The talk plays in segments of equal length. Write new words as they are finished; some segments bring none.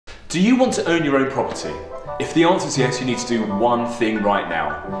Do you want to own your own property? If the answer is yes, you need to do one thing right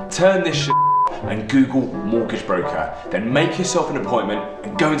now. Turn this shit and Google mortgage broker, then make yourself an appointment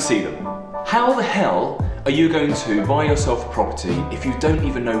and go and see them. How the hell are you going to buy yourself a property if you don't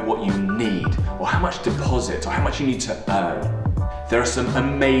even know what you need, or how much deposit, or how much you need to earn? There are some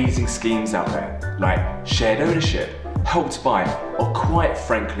amazing schemes out there, like shared ownership, Help to Buy, or quite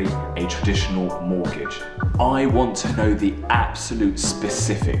frankly, a traditional mortgage. I want to know the absolute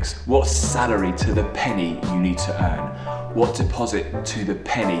specifics. What salary to the penny you need to earn, what deposit to the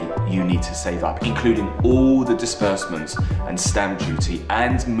penny you need to save up, including all the disbursements and stamp duty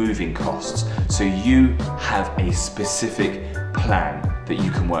and moving costs, so you have a specific plan that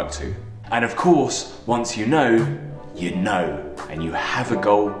you can work to. And of course, once you know, and you have a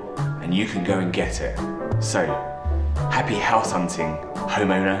goal and you can go and get it. So, happy house hunting,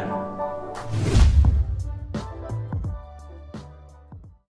 homeowner.